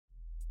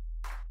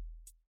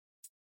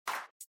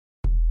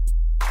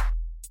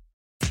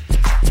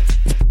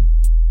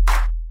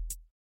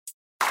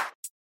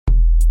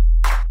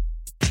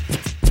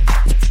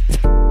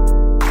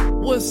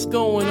What's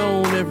going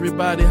on,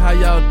 everybody? How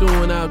y'all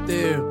doing out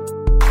there?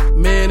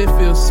 Man, it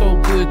feels so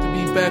good to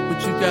be back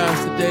with you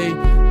guys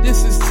today.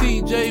 This is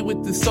TJ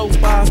with the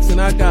Soapbox,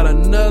 and I got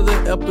another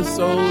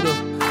episode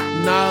of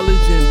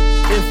knowledge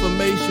and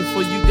information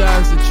for you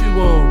guys to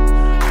chew on.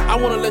 I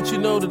want to let you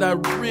know that I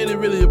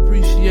really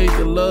appreciate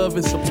the love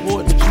and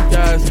support that you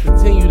guys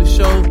continue to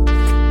show.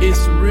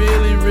 It's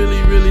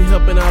really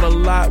helping out a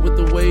lot with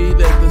the way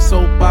that the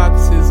Soapbox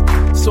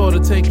is sort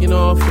of taking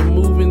off and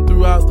moving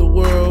throughout the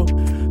world.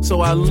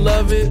 So I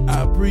love it.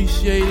 I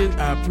appreciate it.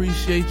 I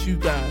appreciate you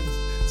guys.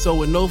 So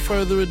with no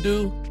further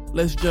ado,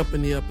 let's jump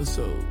in the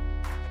episode.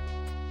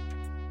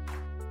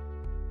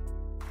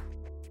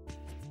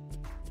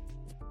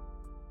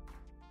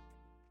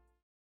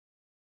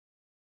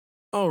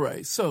 All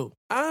right, so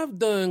I've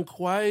done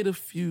quite a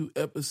few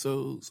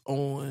episodes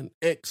on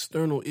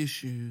external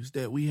issues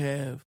that we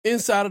have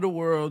inside of the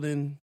world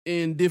and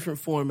in different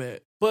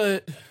formats.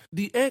 But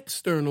the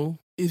external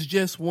is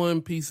just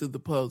one piece of the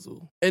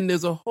puzzle. And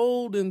there's a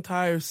whole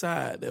entire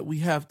side that we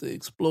have to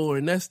explore,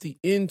 and that's the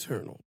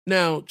internal.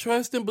 Now,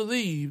 trust and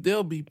believe,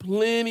 there'll be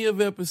plenty of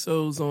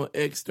episodes on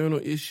external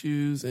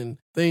issues and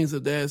things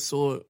of that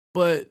sort.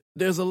 But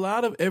there's a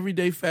lot of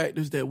everyday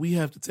factors that we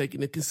have to take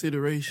into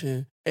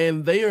consideration,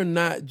 and they are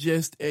not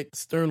just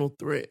external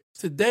threats.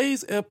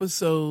 Today's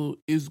episode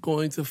is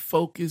going to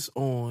focus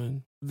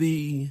on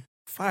the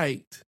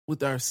fight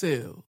with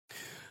ourselves.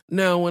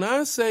 Now, when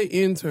I say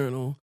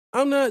internal,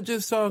 I'm not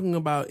just talking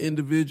about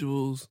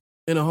individuals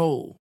in a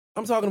whole.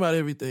 I'm talking about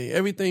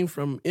everything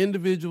from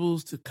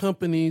individuals to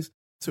companies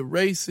to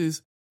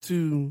races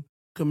to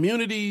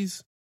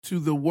communities to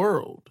the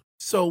world.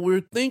 So we're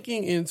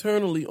thinking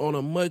internally on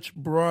a much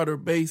broader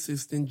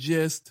basis than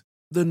just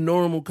the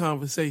normal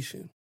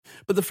conversation.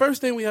 But the first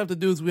thing we have to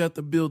do is we have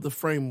to build the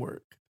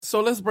framework.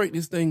 So let's break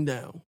this thing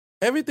down.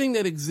 Everything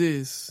that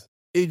exists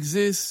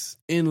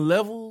in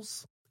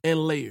levels and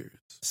layers.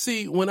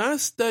 See, when I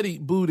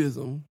studied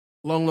Buddhism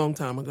long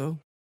time ago,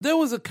 there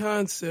was a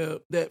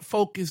concept that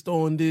focused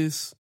on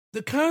this.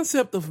 The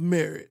concept of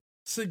merit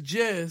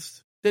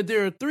suggests that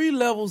there are 3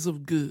 levels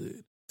of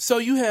good. So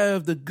you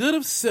have the good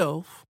of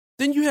self,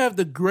 then you have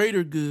the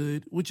greater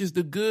good, which is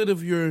the good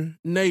of your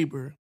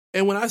neighbor.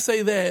 And when I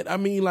say that, I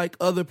mean like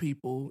other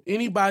people,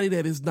 anybody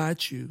that is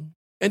not you.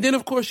 And then,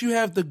 of course, you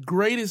have the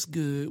greatest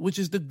good, which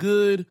is the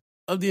good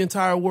of the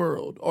entire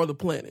world or the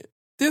planet.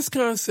 This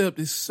concept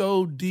is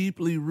so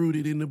deeply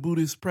rooted in the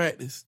Buddhist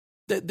practice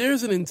that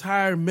there's an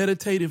entire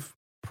meditative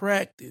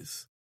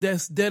practice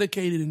that's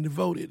dedicated and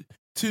devoted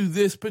to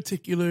this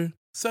particular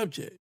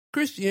subject.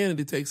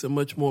 Christianity takes a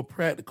much more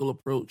practical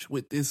approach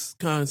with this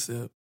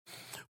concept,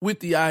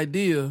 with the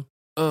idea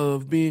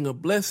of being a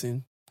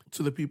blessing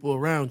to the people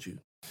around you.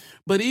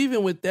 But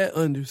even with that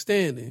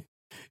understanding,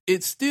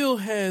 it still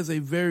has a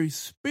very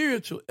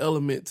spiritual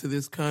element to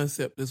this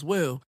concept as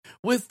well,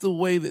 with the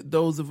way that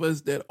those of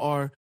us that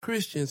are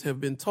Christians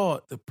have been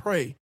taught to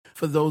pray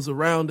for those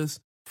around us,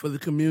 for the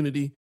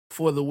community,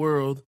 for the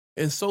world,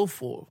 and so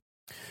forth.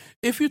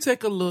 If you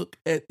take a look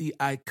at the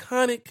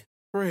iconic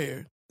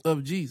prayer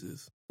of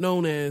Jesus,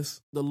 known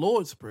as the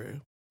Lord's Prayer,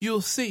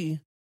 you'll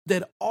see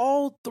that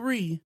all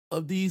 3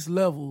 of these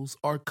levels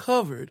are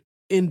covered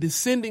in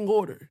descending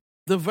order.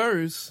 The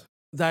verse,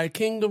 "Thy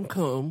kingdom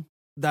come,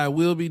 thy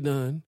will be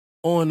done,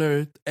 on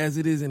earth as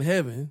it is in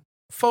heaven,"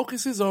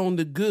 focuses on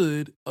the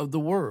good of the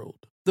world.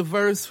 The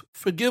verse,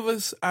 "Forgive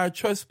us our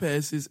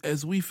trespasses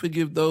as we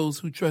forgive those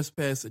who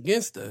trespass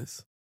against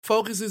us,"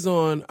 focuses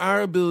on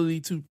our ability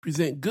to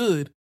present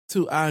good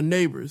to our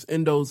neighbors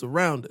and those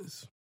around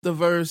us. The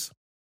verse,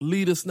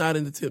 "Lead us not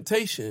into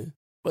temptation,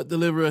 but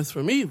deliver us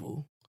from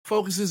evil,"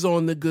 focuses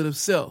on the good of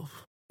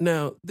self.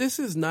 Now, this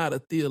is not a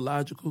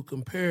theological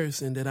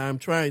comparison that I'm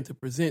trying to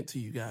present to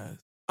you guys.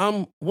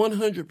 I'm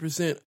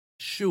 100%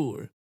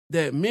 sure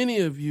that many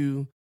of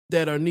you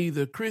that are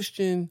neither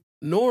Christian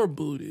nor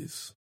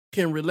Buddhist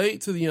can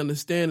relate to the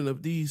understanding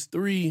of these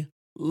 3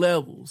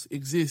 levels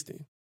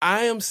existing.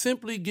 I am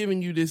simply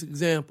giving you this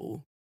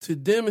example to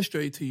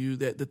demonstrate to you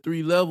that the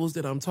 3 levels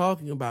that I'm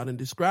talking about and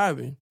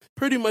describing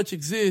pretty much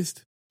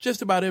exist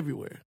just about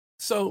everywhere.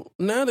 So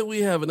now that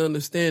we have an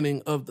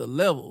understanding of the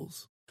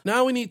levels,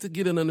 now we need to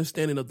get an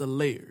understanding of the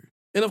layers.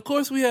 And of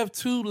course, we have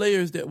 2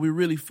 layers that we're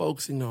really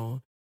focusing on.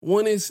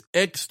 One is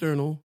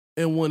external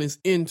and one is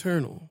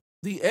internal.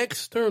 The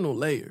external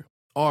layer,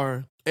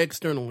 or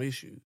external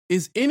issue,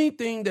 is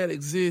anything that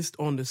exists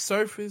on the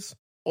surface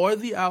or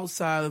the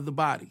outside of the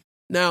body.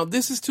 Now,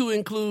 this is to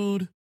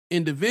include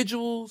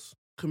individuals,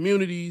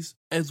 communities,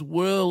 as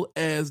well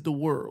as the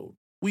world.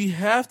 We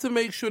have to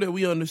make sure that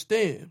we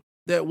understand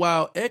that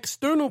while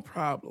external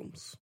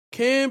problems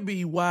can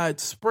be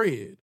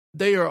widespread,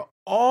 they are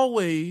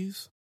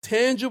always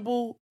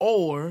tangible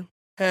or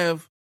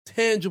have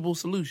tangible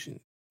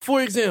solutions.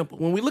 For example,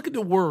 when we look at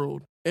the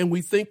world and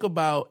we think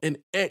about an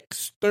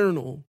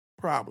external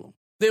problem,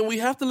 then we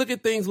have to look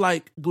at things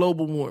like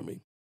global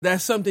warming.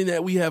 That's something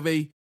that we have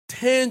a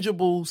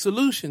tangible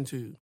solution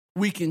to.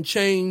 We can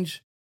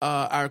change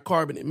our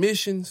carbon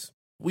emissions.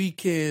 We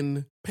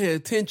can pay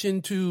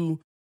attention to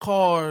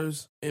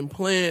cars and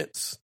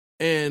plants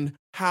and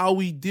how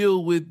we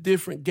deal with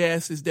different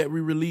gases that we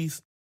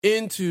release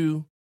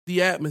into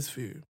the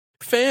atmosphere.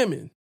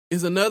 Famine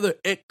is another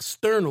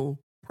external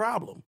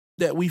problem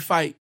that we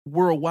fight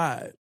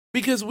worldwide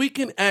because we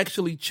can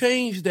actually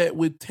change that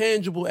with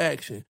tangible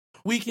action.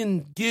 We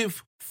can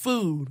give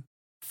food,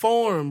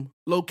 farm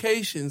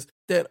locations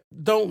that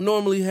don't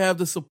normally have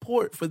the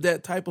support for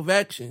that type of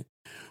action.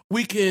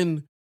 We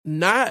can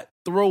not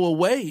throw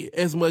away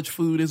as much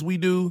food as we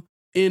do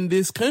in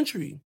this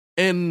country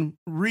and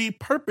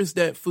repurpose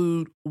that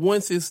food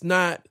once it's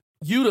not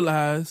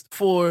utilized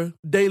for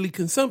daily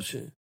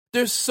consumption.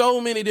 There's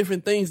so many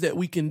different things that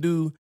we can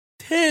do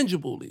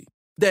tangibly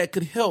that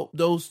could help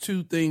those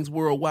two things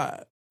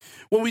worldwide.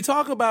 When we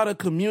talk about a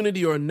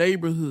community or a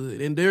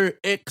neighborhood and their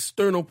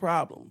external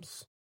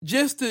problems,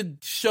 just to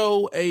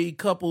show a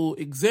couple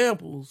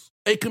examples,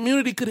 a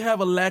community could have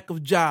a lack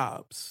of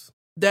jobs.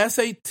 That's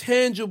a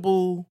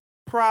tangible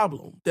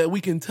problem that we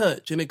can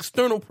touch, an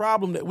external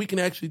problem that we can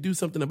actually do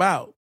something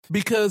about.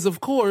 Because,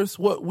 of course,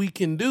 what we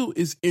can do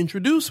is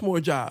introduce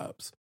more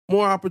jobs,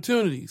 more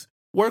opportunities,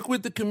 work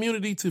with the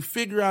community to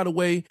figure out a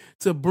way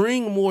to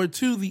bring more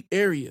to the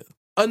area.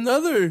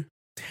 Another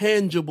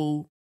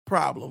tangible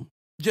problem,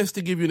 just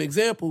to give you an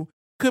example,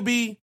 could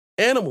be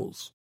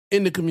animals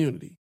in the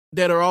community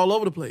that are all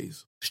over the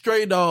place,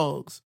 stray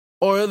dogs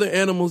or other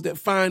animals that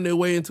find their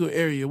way into an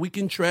area. We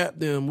can trap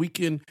them. We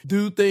can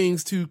do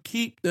things to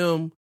keep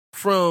them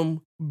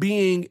from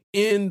being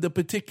in the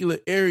particular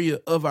area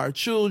of our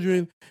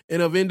children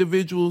and of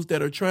individuals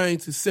that are trying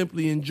to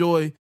simply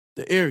enjoy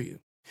the area.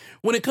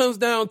 When it comes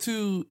down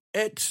to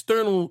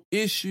external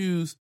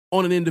issues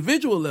on an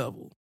individual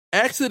level,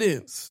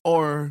 accidents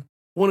are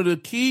one of the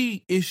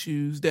key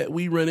issues that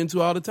we run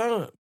into all the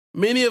time.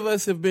 Many of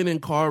us have been in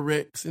car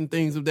wrecks and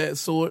things of that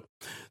sort.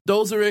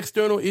 Those are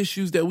external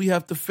issues that we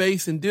have to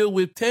face and deal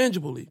with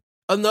tangibly.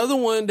 Another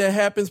one that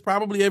happens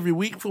probably every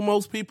week for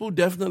most people,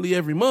 definitely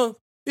every month,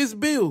 is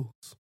bills.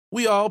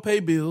 We all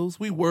pay bills.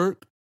 We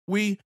work.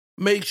 We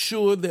make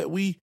sure that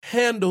we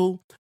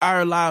handle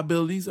our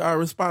liabilities, our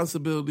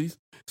responsibilities.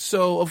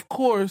 So, of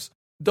course,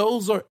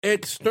 those are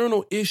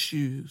external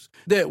issues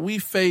that we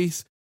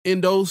face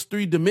in those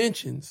three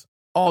dimensions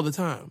all the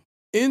time.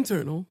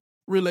 Internal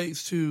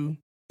relates to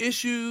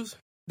issues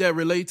that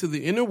relate to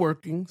the inner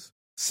workings,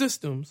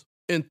 systems,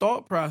 and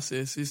thought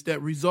processes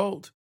that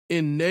result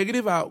in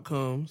negative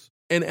outcomes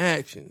and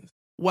actions.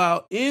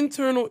 While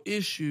internal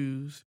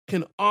issues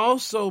can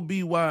also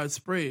be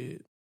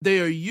widespread, they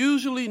are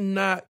usually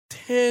not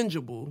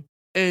tangible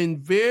and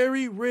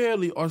very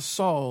rarely are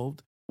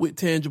solved with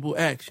tangible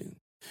action.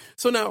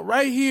 So now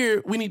right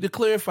here, we need to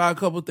clarify a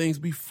couple things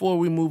before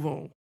we move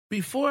on.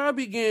 Before I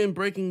begin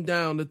breaking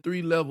down the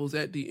three levels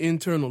at the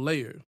internal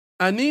layer,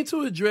 I need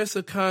to address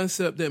a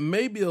concept that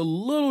may be a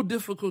little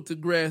difficult to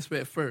grasp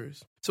at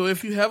first. So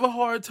if you have a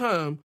hard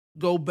time,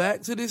 go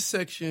back to this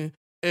section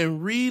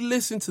and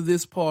re-listen to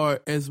this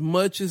part as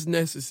much as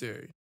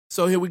necessary.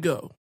 So here we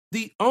go.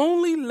 The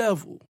only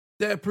level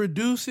that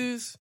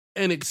produces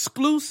an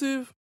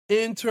exclusive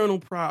internal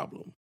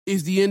problem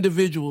is the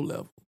individual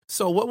level.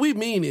 So what we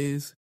mean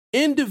is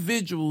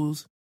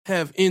individuals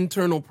have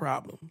internal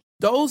problems.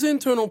 Those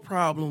internal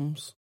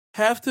problems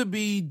have to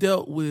be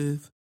dealt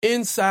with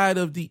inside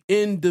of the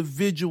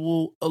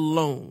individual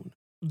alone.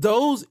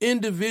 Those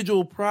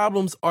individual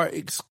problems are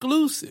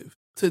exclusive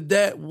to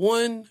that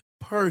one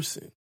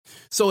person.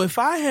 So if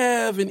I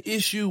have an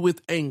issue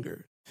with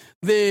anger,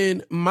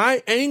 then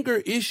my anger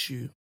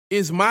issue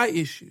is my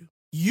issue.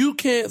 You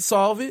can't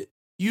solve it.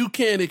 You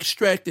can't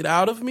extract it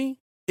out of me.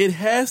 It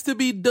has to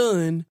be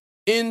done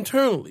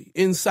internally,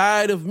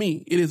 inside of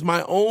me. It is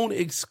my own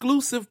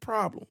exclusive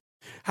problem.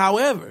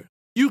 However,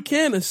 you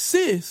can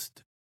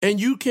assist and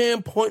you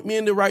can point me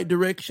in the right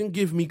direction,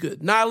 give me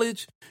good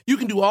knowledge. You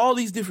can do all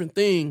these different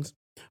things.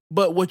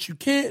 But what you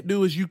can't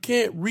do is you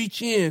can't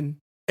reach in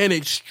and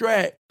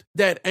extract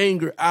that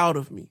anger out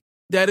of me.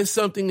 That is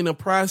something in a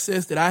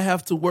process that I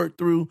have to work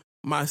through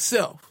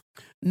myself.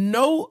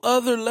 No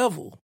other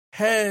level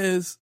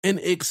has an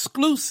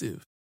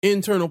exclusive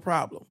internal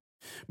problem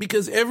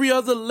because every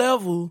other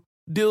level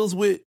deals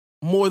with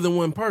more than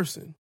one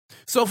person.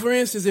 So for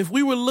instance, if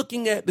we were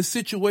looking at the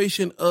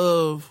situation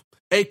of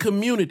a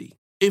community,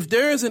 if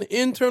there is an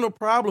internal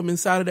problem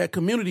inside of that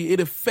community, it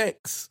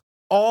affects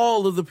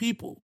all of the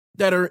people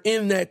that are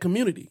in that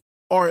community,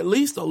 or at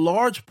least a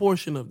large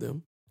portion of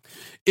them.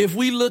 If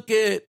we look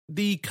at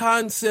the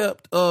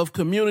concept of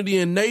community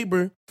and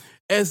neighbor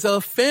as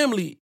a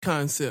family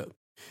concept,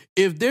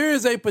 if there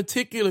is a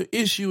particular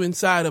issue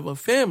inside of a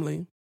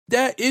family,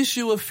 that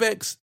issue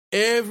affects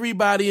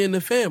everybody in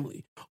the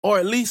family, or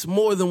at least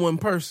more than one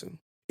person.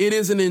 It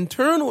is an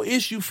internal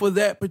issue for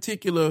that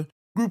particular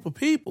group of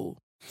people,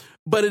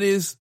 but it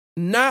is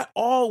not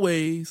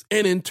always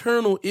an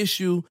internal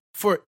issue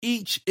for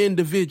each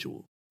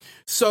individual.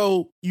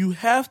 So you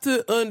have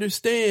to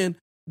understand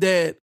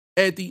that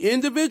at the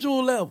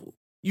individual level,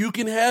 you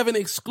can have an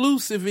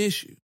exclusive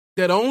issue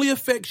that only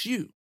affects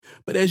you.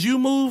 But as you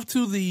move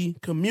to the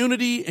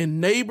community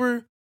and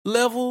neighbor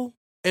level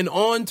and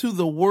on to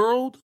the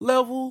world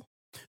level,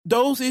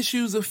 Those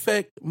issues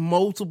affect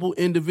multiple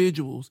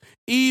individuals,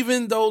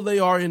 even though they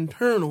are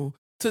internal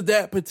to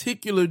that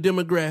particular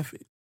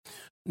demographic.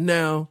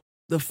 Now,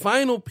 the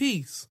final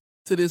piece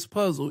to this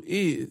puzzle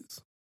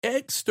is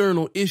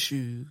external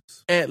issues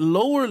at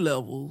lower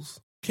levels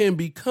can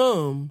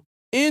become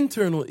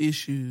internal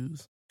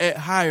issues at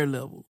higher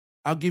levels.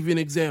 I'll give you an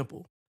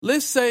example.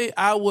 Let's say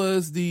I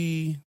was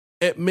the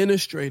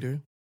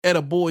administrator at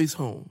a boys'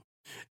 home.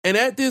 And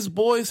at this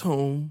boys'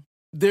 home,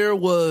 there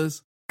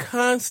was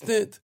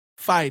constant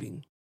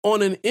fighting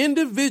on an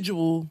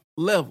individual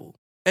level.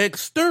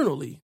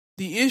 Externally,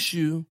 the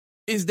issue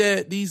is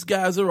that these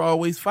guys are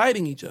always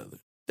fighting each other.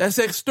 That's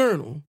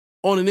external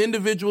on an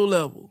individual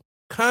level,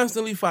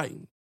 constantly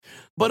fighting.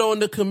 But on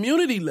the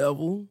community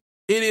level,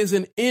 it is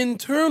an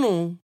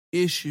internal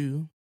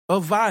issue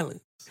of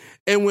violence.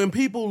 And when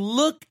people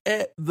look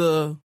at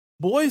the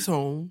boys'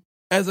 home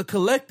as a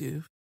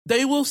collective,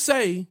 they will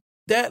say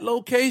that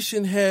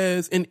location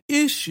has an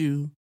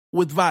issue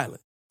with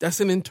violence. That's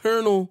an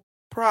internal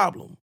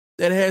problem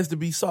that has to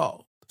be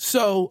solved.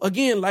 So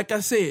again, like I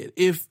said,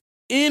 if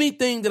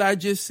anything that I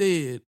just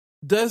said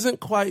doesn't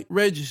quite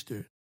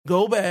register,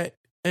 go back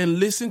and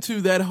listen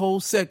to that whole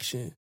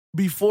section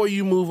before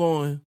you move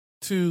on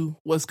to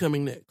what's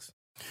coming next.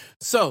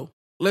 So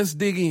let's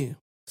dig in.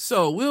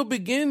 So we'll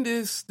begin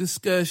this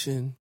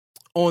discussion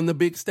on the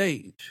big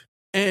stage,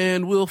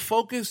 and we'll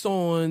focus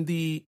on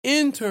the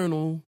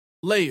internal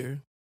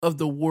layer of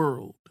the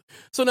world.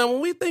 So now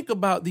when we think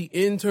about the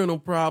internal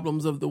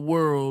problems of the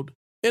world,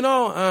 in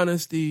all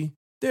honesty,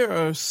 there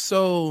are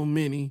so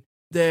many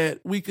that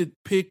we could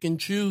pick and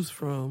choose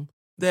from,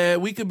 that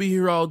we could be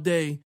here all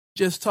day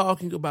just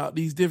talking about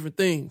these different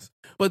things.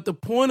 But the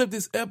point of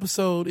this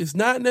episode is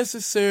not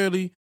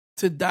necessarily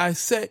to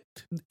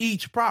dissect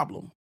each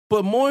problem,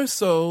 but more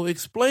so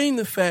explain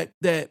the fact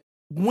that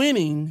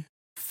winning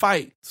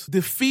fights,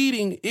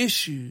 defeating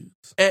issues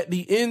at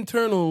the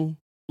internal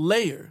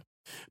layer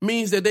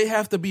means that they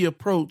have to be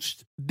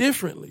approached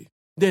differently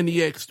than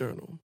the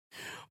external.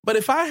 But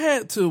if I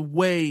had to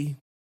weigh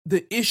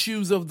the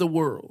issues of the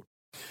world,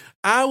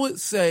 I would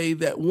say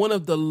that one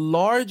of the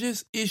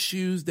largest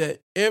issues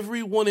that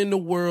everyone in the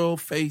world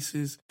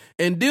faces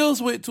and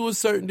deals with to a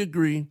certain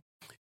degree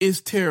is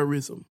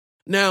terrorism.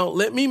 Now,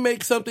 let me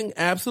make something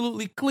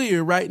absolutely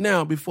clear right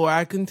now before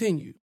I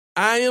continue.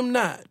 I am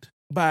not,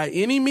 by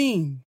any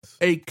means,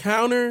 a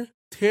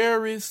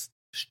counter-terrorist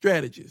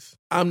strategist.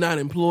 I'm not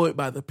employed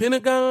by the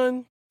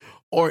Pentagon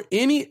or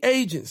any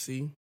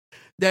agency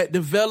that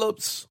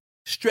develops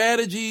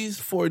strategies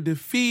for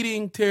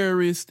defeating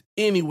terrorists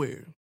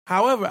anywhere.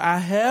 However, I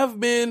have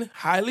been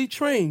highly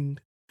trained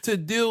to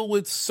deal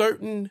with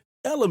certain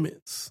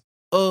elements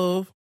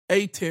of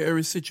a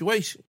terrorist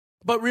situation.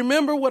 But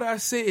remember what I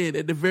said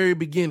at the very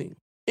beginning.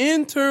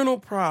 Internal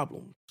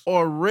problems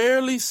are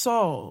rarely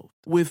solved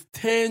with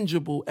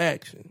tangible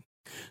action.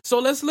 So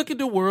let's look at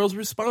the world's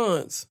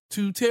response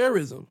to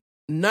terrorism.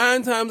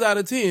 9 times out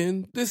of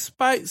 10,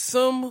 despite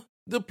some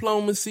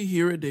diplomacy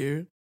here or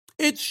there,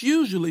 it's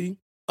usually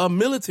a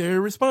military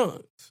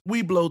response.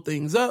 We blow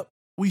things up,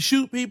 we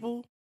shoot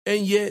people,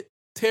 and yet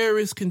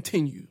terrorists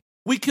continue.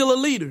 We kill a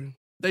leader,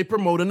 they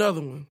promote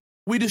another one.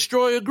 We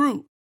destroy a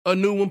group, a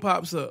new one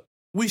pops up.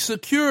 We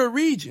secure a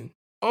region,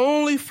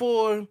 only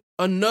for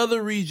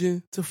another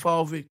region to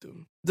fall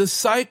victim. The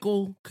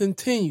cycle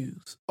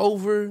continues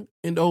over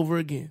and over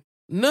again.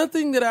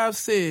 Nothing that I've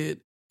said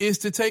is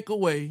to take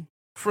away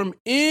from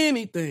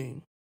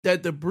anything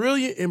that the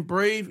brilliant and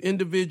brave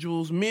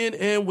individuals, men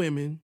and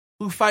women,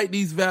 who fight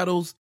these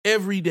battles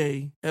every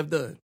day have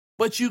done.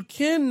 But you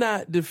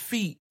cannot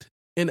defeat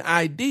an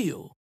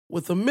ideal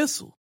with a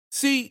missile.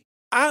 See,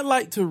 I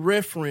like to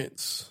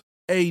reference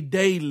a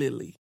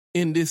daylily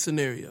in this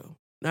scenario.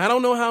 Now, I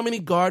don't know how many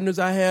gardeners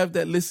I have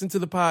that listen to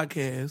the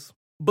podcast,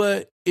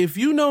 but if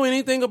you know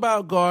anything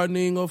about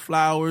gardening or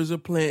flowers or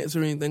plants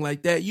or anything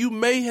like that, you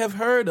may have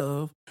heard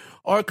of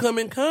or come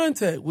in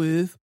contact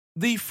with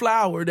the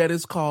flower that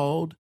is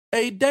called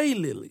a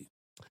daylily.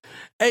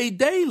 A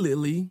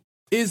daylily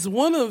is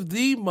one of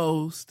the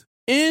most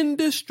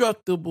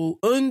indestructible,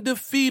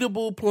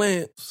 undefeatable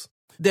plants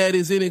that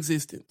is in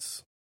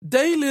existence.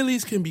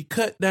 Daylilies can be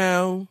cut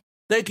down,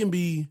 they can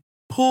be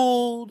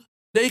pulled,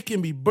 they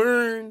can be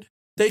burned,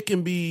 they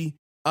can be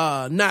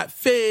not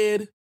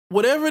fed,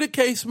 whatever the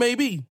case may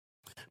be.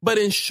 But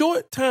in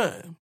short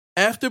time,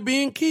 after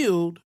being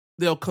killed,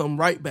 they'll come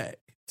right back.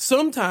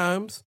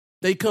 Sometimes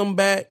they come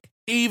back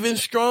even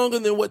stronger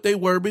than what they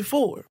were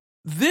before.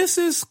 This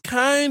is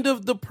kind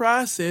of the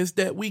process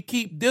that we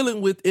keep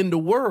dealing with in the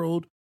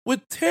world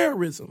with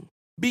terrorism,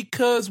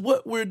 because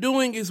what we're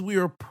doing is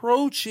we're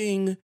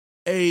approaching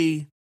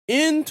an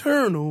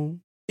internal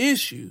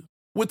issue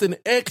with an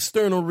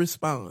external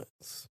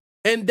response.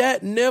 And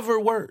that never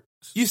works.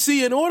 You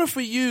see, in order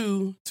for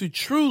you to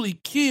truly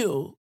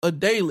kill a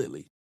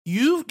daylily,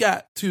 you've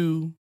got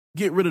to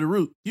get rid of the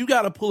root. You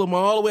got to pull them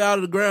all the way out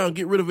of the ground,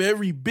 get rid of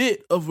every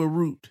bit of a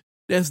root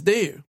that's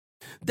there.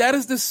 That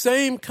is the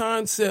same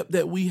concept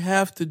that we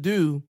have to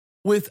do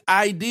with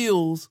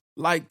ideals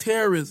like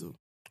terrorism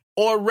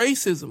or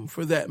racism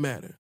for that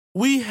matter.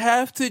 We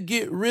have to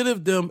get rid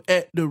of them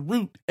at the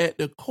root, at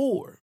the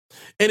core.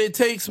 And it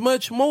takes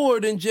much more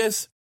than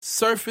just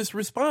surface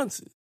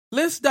responses.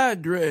 Let's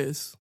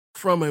digress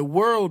from a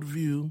world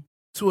view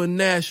to a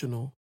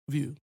national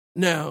view.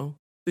 Now,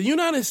 the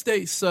United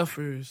States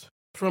suffers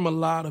from a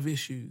lot of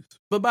issues,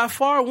 but by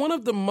far one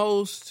of the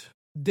most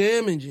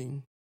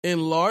damaging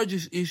and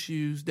largest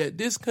issues that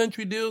this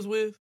country deals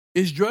with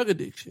is drug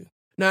addiction.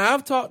 Now,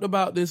 I've talked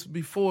about this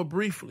before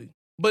briefly,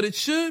 but it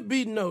should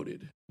be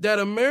noted that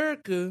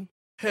America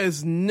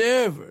has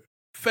never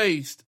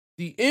faced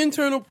the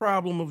internal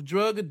problem of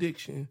drug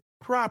addiction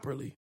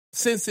properly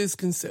since its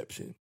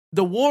conception.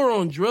 The war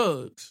on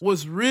drugs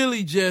was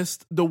really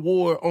just the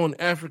war on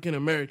African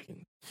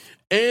Americans,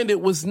 and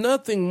it was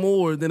nothing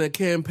more than a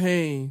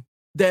campaign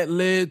that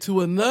led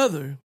to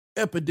another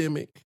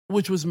epidemic,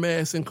 which was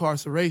mass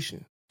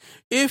incarceration.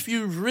 If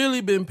you've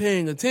really been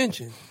paying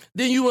attention,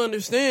 then you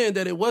understand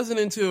that it wasn't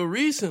until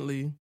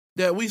recently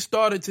that we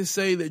started to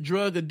say that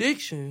drug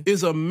addiction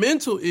is a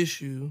mental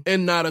issue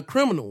and not a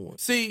criminal one.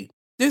 See,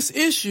 this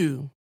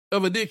issue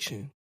of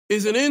addiction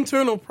is an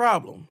internal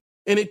problem,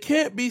 and it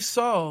can't be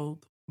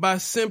solved by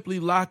simply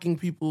locking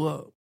people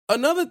up.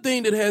 Another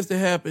thing that has to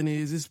happen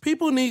is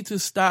people need to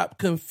stop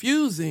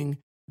confusing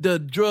the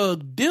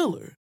drug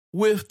dealer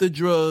with the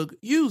drug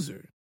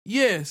user.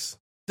 Yes,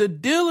 the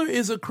dealer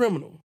is a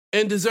criminal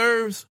and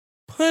deserves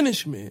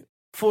punishment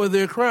for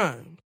their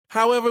crime.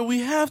 However, we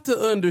have to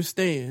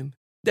understand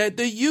that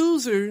the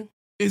user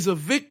is a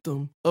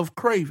victim of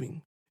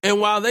craving. And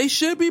while they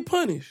should be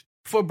punished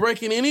for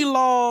breaking any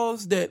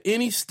laws that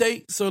any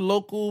states or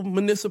local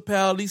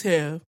municipalities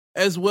have,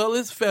 as well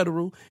as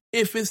federal,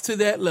 if it's to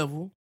that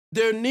level,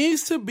 there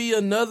needs to be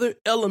another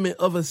element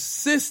of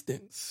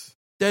assistance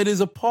that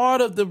is a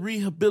part of the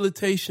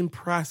rehabilitation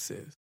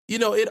process. You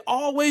know, it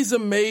always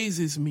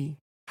amazes me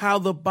how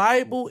the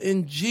Bible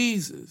and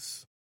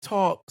Jesus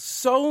talk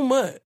so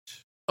much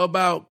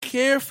about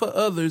care for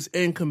others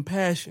and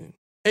compassion.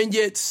 And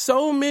yet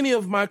so many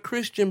of my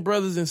Christian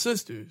brothers and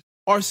sisters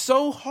are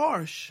so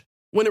harsh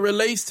when it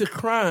relates to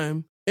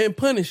crime and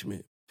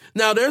punishment.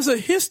 Now, there's a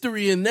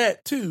history in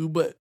that too,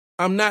 but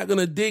I'm not going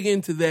to dig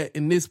into that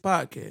in this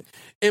podcast.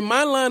 In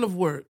my line of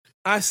work,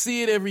 I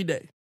see it every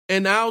day.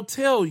 And I'll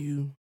tell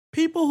you,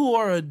 people who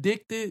are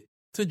addicted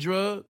to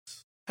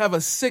drugs have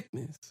a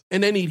sickness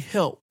and they need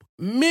help.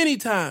 Many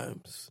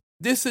times,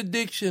 this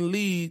addiction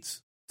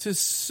leads to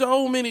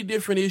so many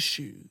different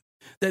issues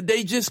that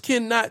they just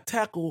cannot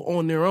tackle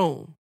on their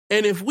own.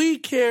 And if we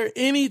care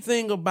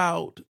anything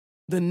about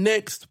the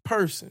next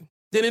person,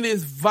 then it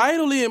is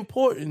vitally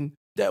important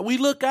that we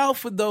look out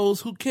for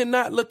those who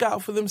cannot look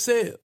out for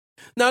themselves.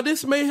 Now,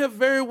 this may have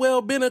very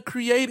well been a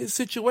created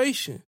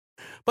situation,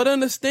 but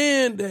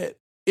understand that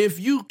if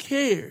you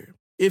care,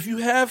 if you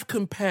have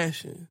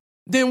compassion,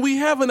 then we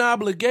have an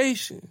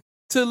obligation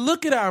to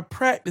look at our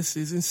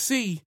practices and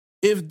see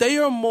if they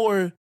are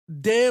more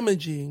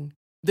damaging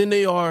than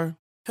they are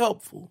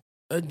helpful.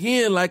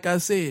 Again, like I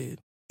said,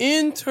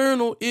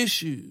 internal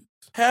issues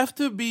have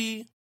to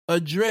be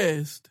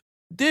addressed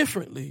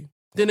differently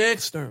than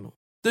external.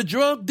 The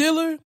drug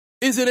dealer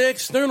is an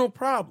external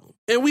problem,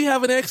 and we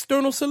have an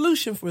external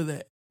solution for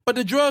that. But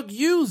the drug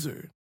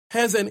user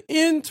has an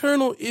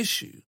internal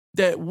issue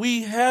that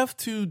we have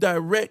to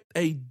direct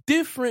a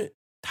different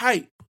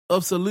type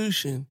of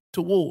solution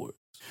towards.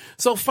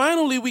 So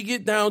finally, we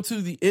get down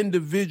to the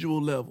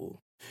individual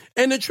level.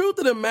 And the truth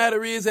of the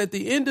matter is, at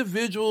the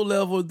individual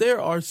level, there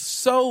are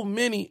so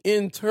many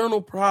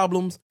internal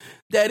problems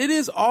that it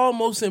is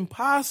almost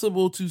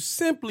impossible to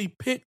simply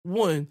pick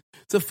one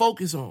to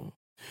focus on.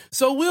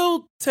 So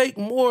we'll take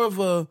more of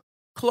a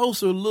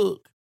closer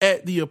look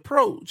at the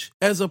approach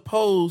as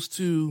opposed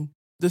to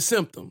the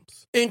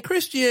symptoms. In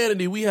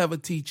Christianity, we have a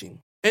teaching,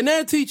 and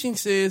that teaching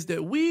says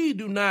that we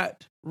do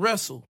not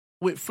wrestle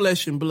with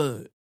flesh and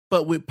blood,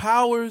 but with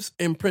powers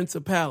and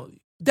principalities.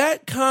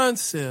 That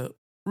concept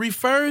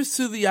refers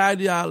to the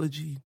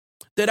ideology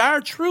that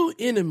our true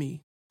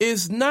enemy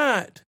is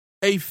not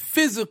a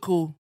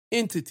physical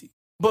entity,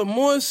 but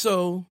more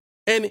so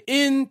an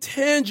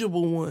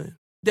intangible one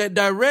that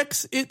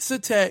directs its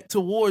attack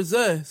towards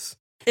us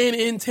in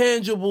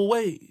intangible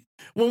ways.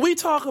 When we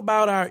talk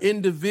about our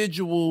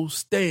individual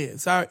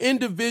stance, our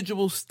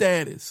individual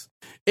status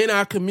in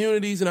our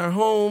communities, in our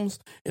homes,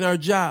 in our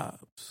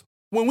jobs,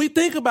 when we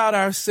think about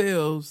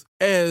ourselves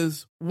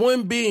as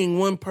one being,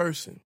 one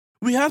person,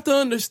 we have to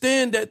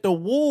understand that the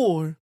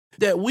war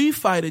that we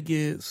fight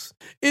against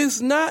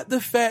is not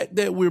the fact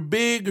that we're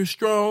big or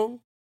strong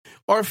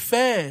or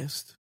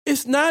fast.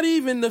 It's not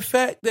even the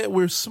fact that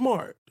we're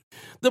smart.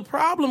 The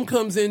problem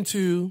comes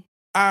into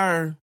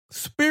our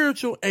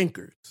spiritual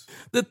anchors,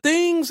 the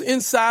things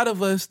inside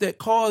of us that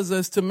cause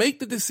us to make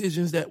the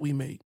decisions that we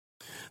make,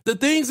 the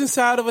things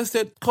inside of us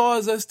that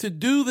cause us to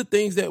do the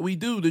things that we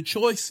do, the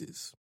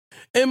choices.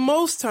 And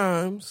most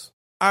times,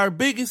 our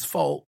biggest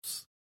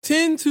faults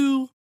tend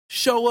to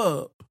show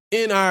up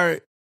in our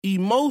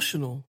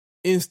emotional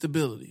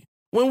instability.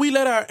 When we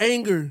let our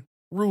anger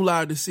rule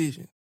our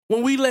decision,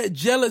 when we let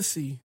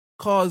jealousy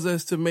cause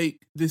us to make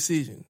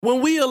decisions.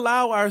 When we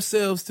allow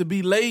ourselves to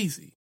be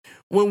lazy,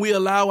 when we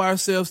allow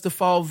ourselves to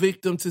fall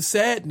victim to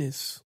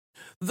sadness,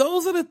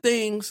 those are the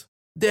things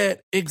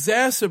that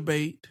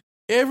exacerbate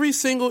every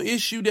single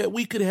issue that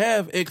we could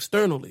have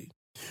externally.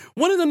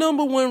 One of the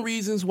number one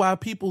reasons why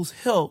people's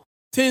health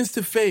tends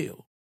to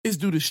fail is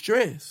due to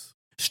stress.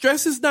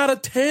 Stress is not a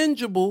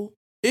tangible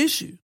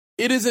issue.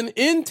 It is an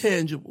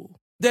intangible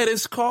that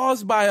is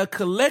caused by a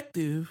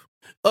collective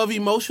of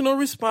emotional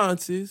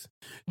responses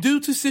due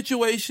to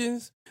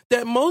situations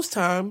that most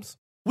times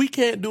we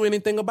can't do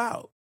anything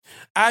about.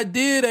 I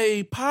did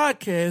a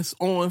podcast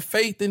on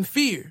faith and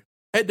fear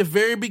at the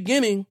very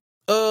beginning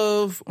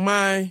of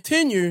my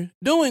tenure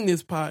doing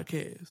this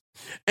podcast.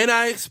 And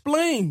I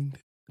explained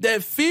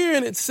that fear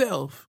in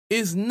itself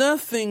is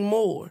nothing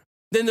more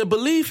than the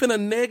belief in a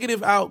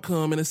negative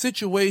outcome in a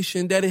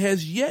situation that it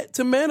has yet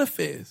to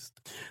manifest.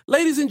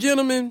 Ladies and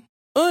gentlemen,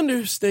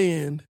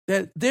 understand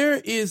that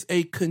there is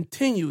a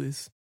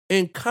continuous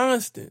and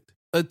constant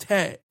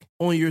attack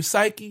on your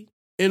psyche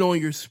and on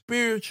your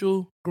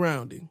spiritual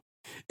grounding.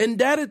 And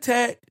that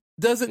attack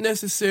doesn't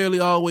necessarily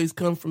always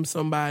come from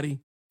somebody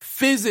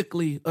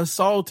physically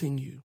assaulting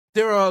you.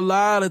 There are a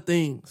lot of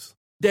things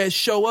that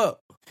show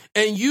up,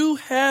 and you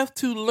have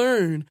to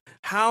learn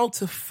how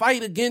to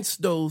fight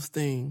against those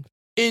things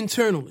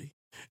internally.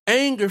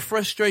 Anger,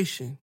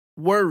 frustration,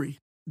 worry,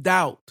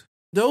 doubt.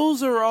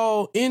 Those are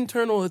all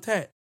internal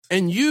attacks.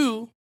 And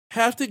you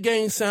have to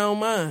gain sound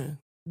mind,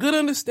 good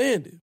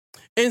understanding,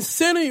 and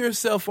center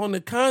yourself on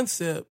the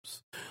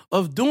concepts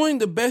of doing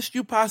the best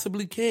you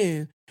possibly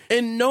can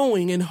and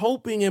knowing and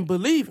hoping and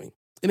believing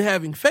and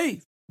having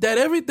faith that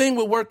everything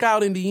will work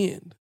out in the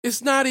end.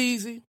 It's not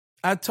easy.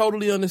 I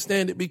totally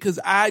understand it because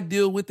I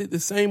deal with it the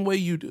same way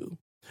you do.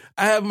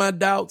 I have my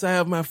doubts. I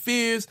have my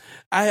fears.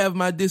 I have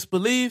my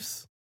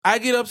disbeliefs. I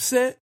get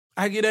upset.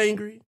 I get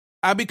angry.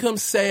 I become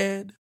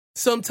sad.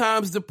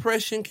 Sometimes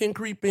depression can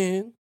creep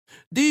in.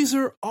 These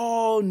are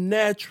all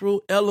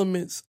natural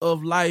elements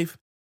of life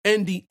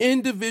and the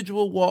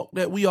individual walk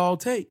that we all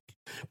take.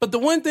 But the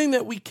one thing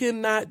that we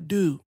cannot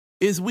do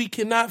is we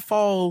cannot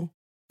fall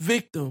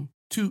victim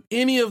to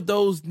any of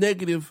those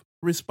negative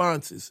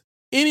responses,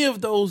 any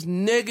of those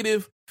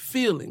negative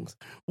feelings.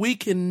 We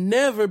can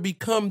never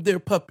become their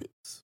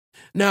puppets.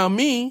 Now,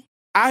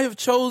 I have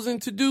chosen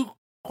to do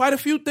quite a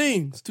few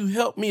things to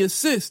help me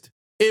assist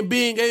in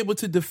being able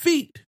to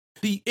defeat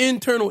the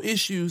internal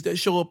issues that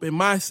show up in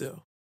myself.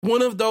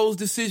 One of those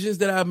decisions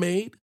that I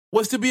made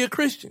was to be a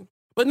Christian,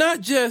 but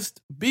not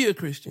just be a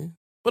Christian,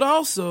 but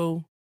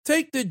also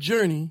take the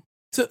journey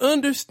to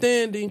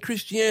understanding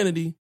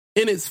Christianity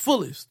in its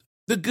fullest,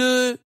 the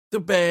good, the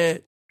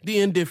bad, the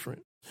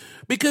indifferent.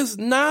 Because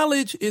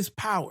knowledge is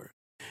power,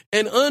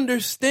 and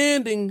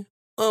understanding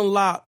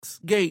unlocks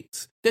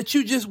gates that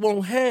you just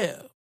won't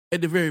have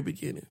at the very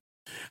beginning.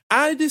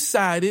 I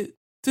decided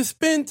to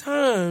spend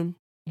time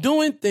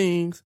doing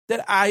things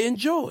that I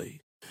enjoy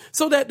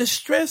so that the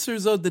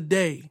stressors of the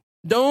day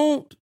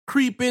don't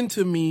creep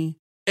into me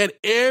at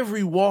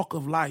every walk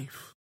of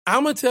life.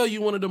 I'm going to tell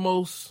you one of the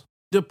most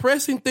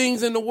depressing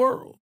things in the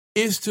world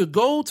is to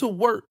go to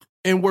work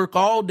and work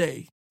all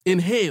day in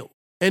hell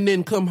and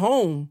then come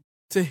home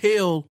to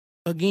hell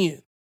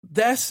again.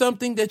 That's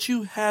something that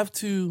you have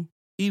to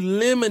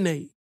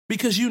eliminate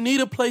because you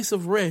need a place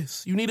of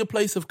rest. You need a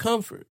place of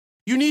comfort.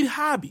 You need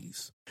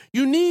hobbies.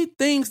 You need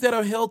things that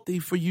are healthy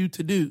for you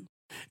to do.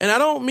 And I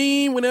don't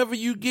mean whenever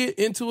you get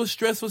into a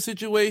stressful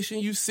situation,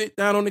 you sit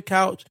down on the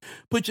couch,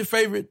 put your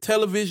favorite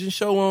television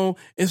show on,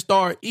 and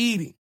start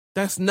eating.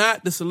 That's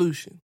not the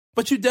solution.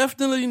 But you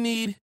definitely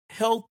need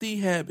healthy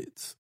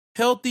habits,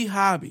 healthy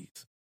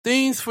hobbies,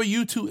 things for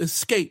you to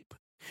escape.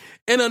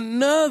 And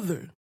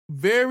another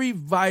very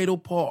vital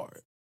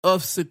part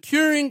of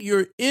securing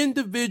your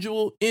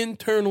individual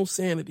internal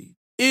sanity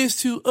is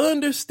to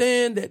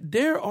understand that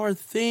there are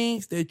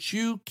things that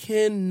you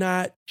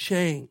cannot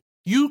change.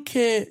 You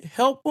can't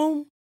help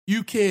them.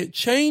 You can't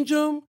change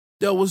them.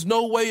 There was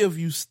no way of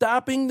you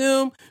stopping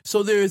them.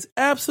 So there is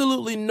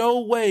absolutely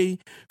no way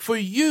for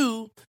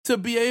you to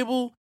be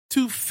able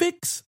to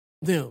fix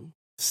them.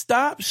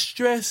 Stop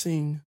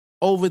stressing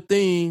over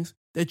things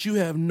that you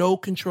have no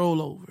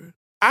control over.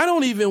 I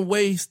don't even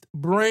waste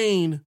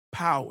brain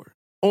power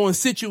on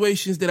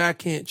situations that I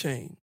can't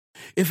change.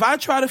 If I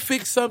try to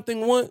fix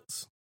something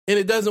once and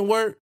it doesn't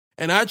work,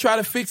 and I try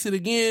to fix it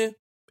again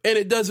and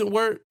it doesn't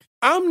work,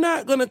 I'm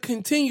not going to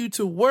continue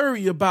to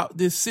worry about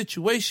this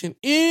situation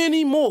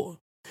anymore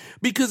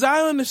because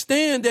I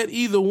understand that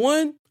either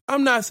one,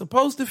 I'm not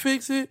supposed to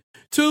fix it.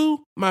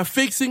 Two, my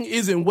fixing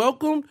isn't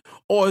welcomed.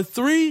 Or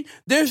three,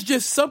 there's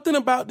just something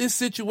about this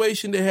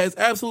situation that has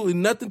absolutely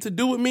nothing to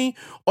do with me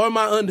or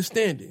my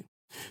understanding.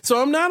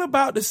 So I'm not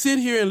about to sit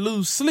here and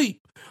lose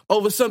sleep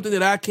over something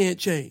that I can't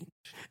change.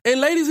 And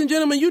ladies and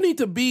gentlemen, you need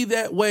to be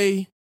that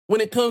way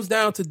when it comes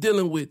down to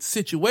dealing with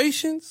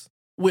situations,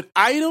 with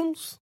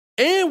items,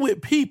 and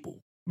with people.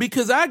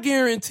 Because I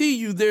guarantee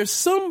you there's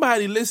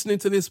somebody listening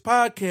to this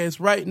podcast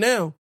right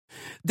now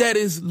that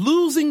is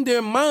losing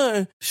their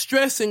mind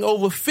stressing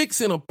over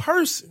fixing a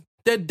person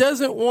that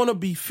doesn't want to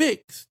be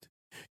fixed.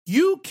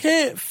 You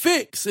can't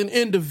fix an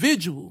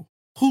individual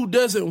who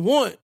doesn't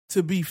want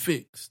to be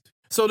fixed.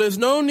 So there's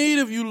no need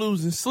of you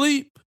losing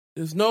sleep.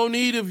 There's no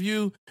need of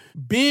you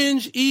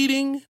binge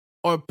eating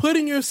or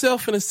putting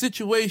yourself in a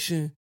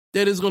situation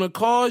that is going to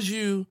cause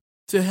you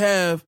to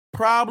have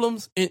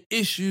problems and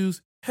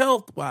issues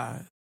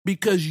health-wise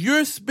because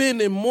you're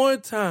spending more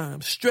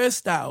time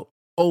stressed out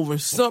over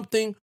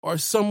something or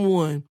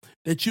someone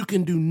that you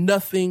can do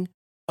nothing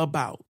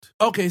about.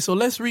 Okay, so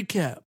let's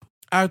recap.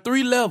 Our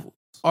 3 levels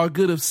are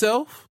good of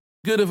self,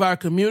 good of our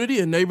community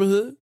and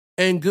neighborhood,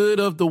 and good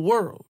of the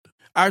world.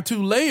 Our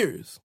 2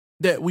 layers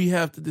that we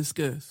have to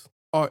discuss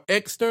are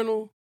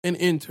external and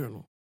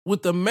internal,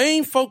 with the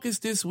main focus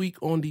this week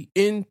on the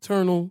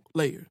internal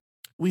layer.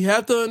 We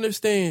have to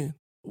understand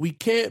we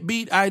can't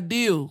beat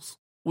ideals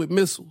with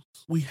missiles.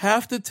 We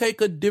have to take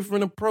a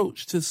different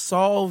approach to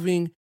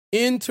solving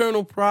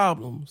internal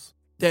problems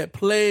that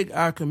plague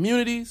our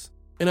communities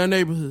and our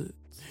neighborhoods.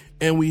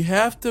 And we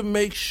have to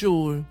make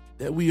sure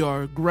that we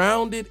are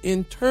grounded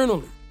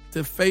internally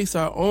to face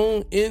our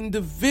own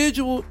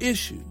individual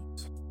issues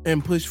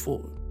and push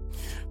forward.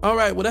 All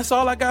right, well, that's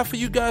all I got for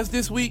you guys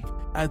this week.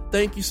 I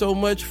thank you so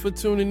much for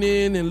tuning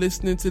in and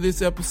listening to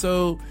this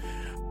episode.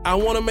 I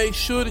want to make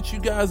sure that you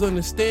guys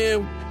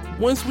understand,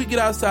 once we get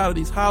outside of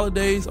these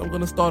holidays, I'm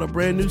going to start a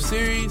brand new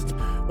series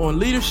on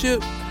leadership.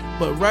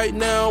 But right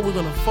now, we're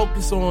going to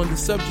focus on the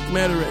subject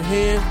matter at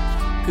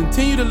hand.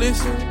 Continue to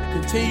listen.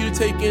 Continue to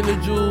take in the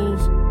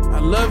jewels. I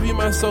love you,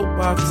 my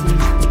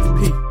soapboxes.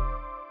 Peace.